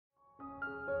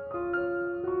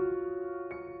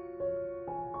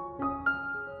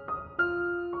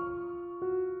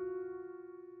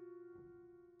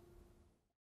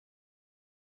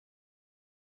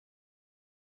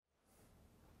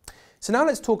So now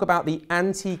let's talk about the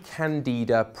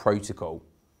Anti-Candida Protocol.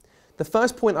 The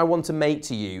first point I want to make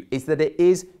to you is that it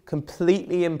is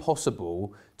completely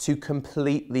impossible to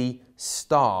completely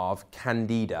starve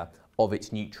Candida of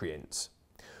its nutrients.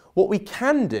 What we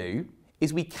can do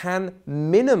is we can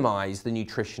minimize the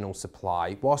nutritional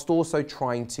supply whilst also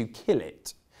trying to kill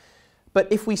it.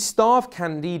 But if we starve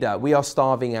Candida, we are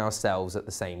starving ourselves at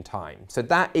the same time. So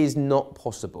that is not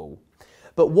possible.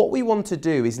 But what we want to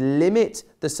do is limit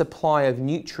the supply of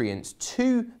nutrients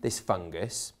to this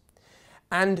fungus,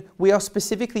 and we are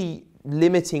specifically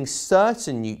limiting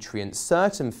certain nutrients,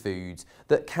 certain foods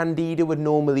that Candida would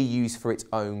normally use for its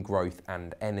own growth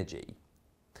and energy.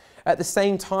 At the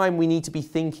same time, we need to be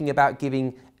thinking about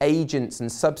giving agents and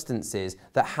substances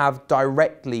that have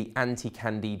directly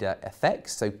anti-Candida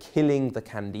effects, so killing the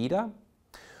Candida,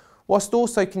 whilst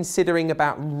also considering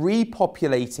about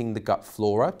repopulating the gut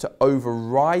flora to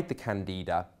override the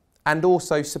Candida and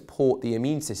also support the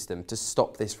immune system to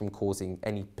stop this from causing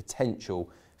any potential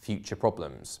future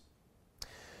problems.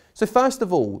 So first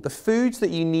of all, the foods that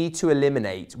you need to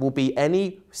eliminate will be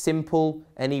any simple,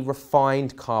 any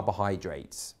refined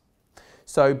carbohydrates.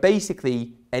 So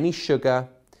basically any sugar,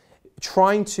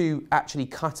 trying to actually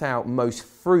cut out most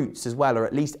fruits as well, or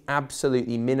at least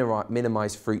absolutely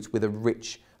minimize fruits with a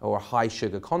rich or a high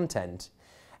sugar content.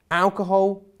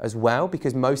 Alcohol as well,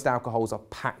 because most alcohols are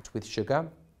packed with sugar,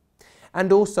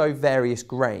 and also various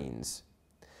grains.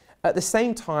 At the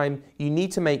same time, you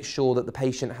need to make sure that the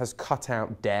patient has cut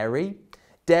out dairy.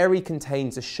 Dairy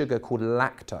contains a sugar called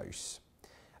lactose.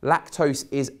 Lactose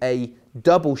is a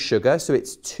double sugar, so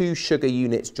it's 2 sugar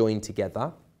units joined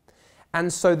together.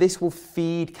 And so this will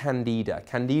feed Candida.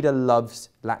 Candida loves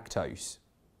lactose.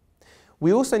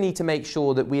 We also need to make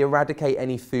sure that we eradicate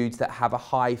any foods that have a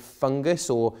high fungus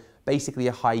or basically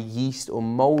a high yeast or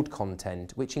mold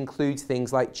content, which includes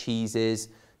things like cheeses,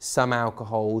 some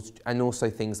alcohols, and also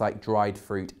things like dried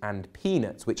fruit and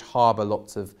peanuts, which harbour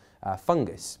lots of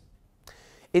fungus.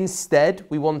 Instead,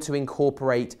 we want to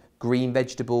incorporate green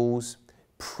vegetables,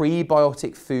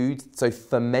 prebiotic foods, so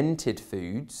fermented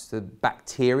foods, so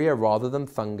bacteria rather than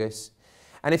fungus.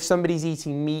 And if somebody's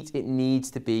eating meat, it needs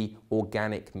to be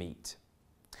organic meat.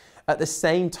 At the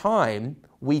same time,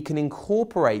 we can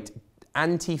incorporate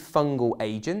antifungal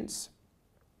agents.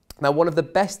 Now, one of the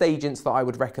best agents that I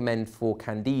would recommend for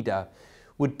Candida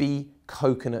would be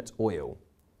coconut oil.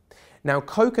 Now,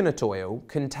 coconut oil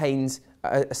contains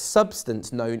a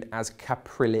substance known as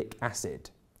caprylic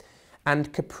acid.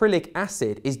 And caprylic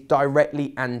acid is directly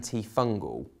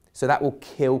antifungal, so that will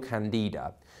kill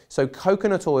Candida. So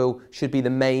coconut oil should be the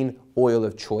main oil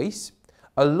of choice,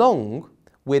 along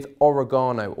with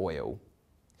oregano oil.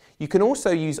 You can also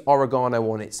use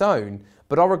oregano on its own,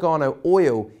 but oregano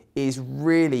oil is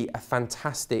really a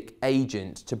fantastic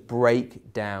agent to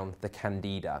break down the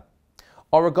Candida.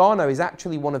 Oregano is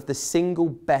actually one of the single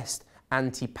best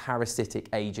anti-parasitic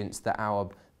agents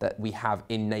that we have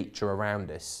in nature around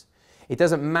us. It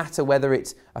doesn't matter whether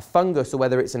it's a fungus or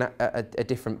whether it's a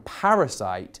different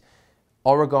parasite,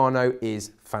 oregano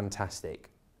is fantastic.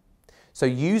 So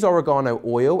use oregano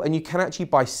oil, and you can actually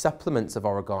buy supplements of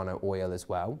oregano oil as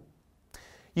well.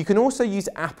 You can also use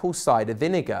apple cider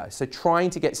vinegar, so trying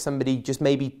to get somebody just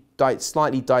maybe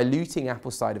slightly diluting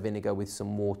apple cider vinegar with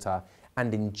some water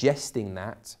and ingesting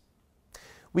that.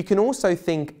 We can also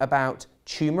think about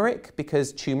turmeric,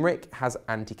 because turmeric has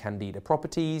anti-candida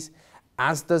properties,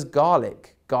 as does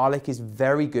garlic. Garlic is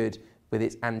very good with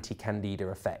its anti-candida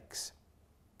effects.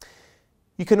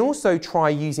 You can also try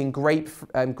using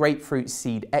grapefruit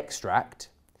seed extract.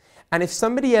 And if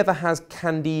somebody ever has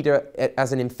Candida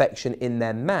as an infection in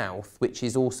their mouth, which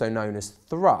is also known as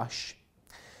thrush,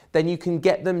 then you can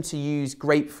get them to use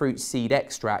grapefruit seed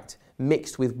extract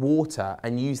mixed with water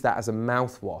and use that as a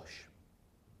mouthwash.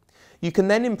 You can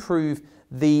then improve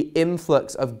the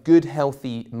influx of good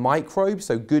healthy microbes,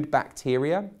 so good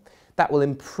bacteria. That will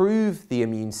improve the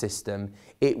immune system.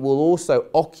 It will also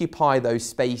occupy those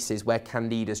spaces where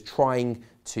Candida is trying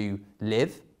to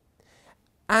live.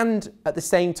 And at the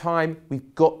same time,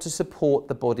 we've got to support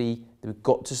the body, we've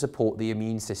got to support the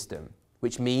immune system,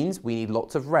 which means we need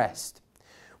lots of rest.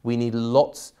 We need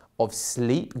lots of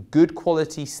sleep, good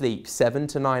quality sleep, 7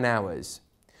 to 9 hours.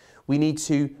 We need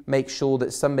to make sure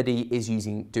that somebody is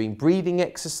doing breathing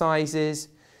exercises.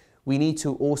 We need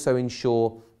to also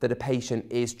ensure that a patient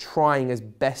is trying as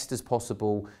best as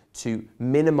possible to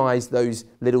minimize those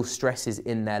little stresses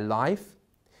in their life.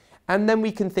 And then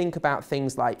we can think about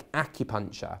things like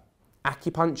acupuncture.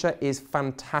 Acupuncture is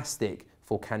fantastic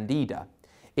for Candida.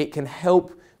 It can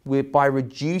help by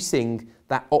reducing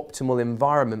that optimal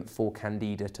environment for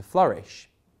Candida to flourish.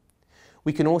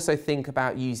 We can also think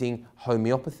about using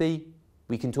homeopathy.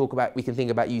 We can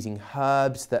think about using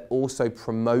herbs that also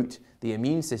promote the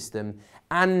immune system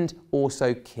and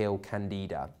also kill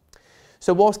Candida.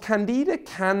 So whilst Candida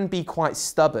can be quite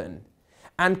stubborn,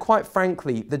 and quite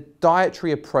frankly, the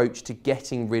dietary approach to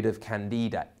getting rid of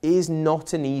Candida is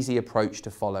not an easy approach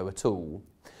to follow at all.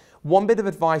 One bit of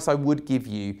advice I would give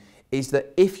you is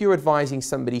that if you're advising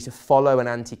somebody to follow an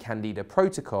anti-Candida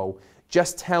protocol,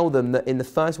 just tell them that in the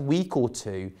first week or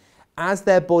two, as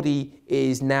their body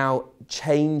is now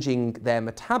changing their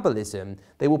metabolism,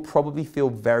 they will probably feel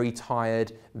very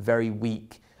tired, very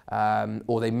weak,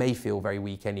 or they may feel very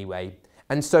weak anyway.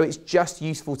 And so it's just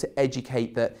useful to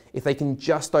educate that if they can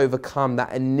just overcome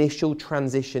that initial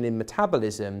transition in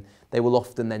metabolism, they will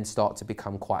often then start to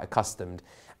become quite accustomed.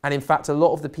 And in fact, a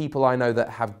lot of the people I know that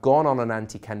have gone on an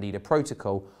anti-Candida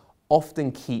protocol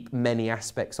often keep many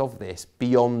aspects of this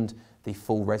beyond the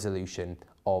full resolution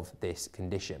of this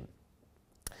condition.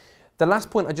 The last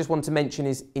point I just want to mention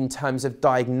is in terms of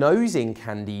diagnosing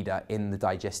Candida in the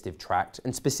digestive tract,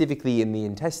 and specifically in the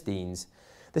intestines.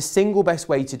 The single best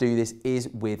way to do this is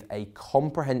with a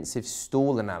comprehensive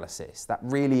stool analysis. That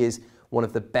really is one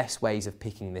of the best ways of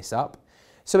picking this up.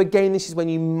 So again, this is when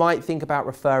you might think about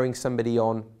referring somebody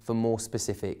on for more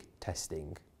specific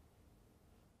testing.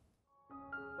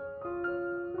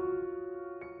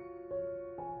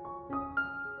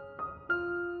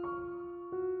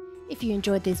 If you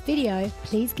enjoyed this video,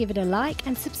 please give it a like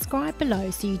and subscribe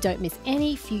below so you don't miss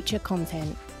any future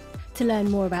content. To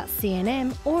learn more about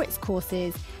CNM or its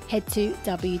courses, head to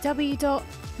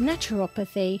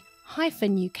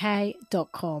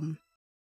www.naturopathy-uk.com.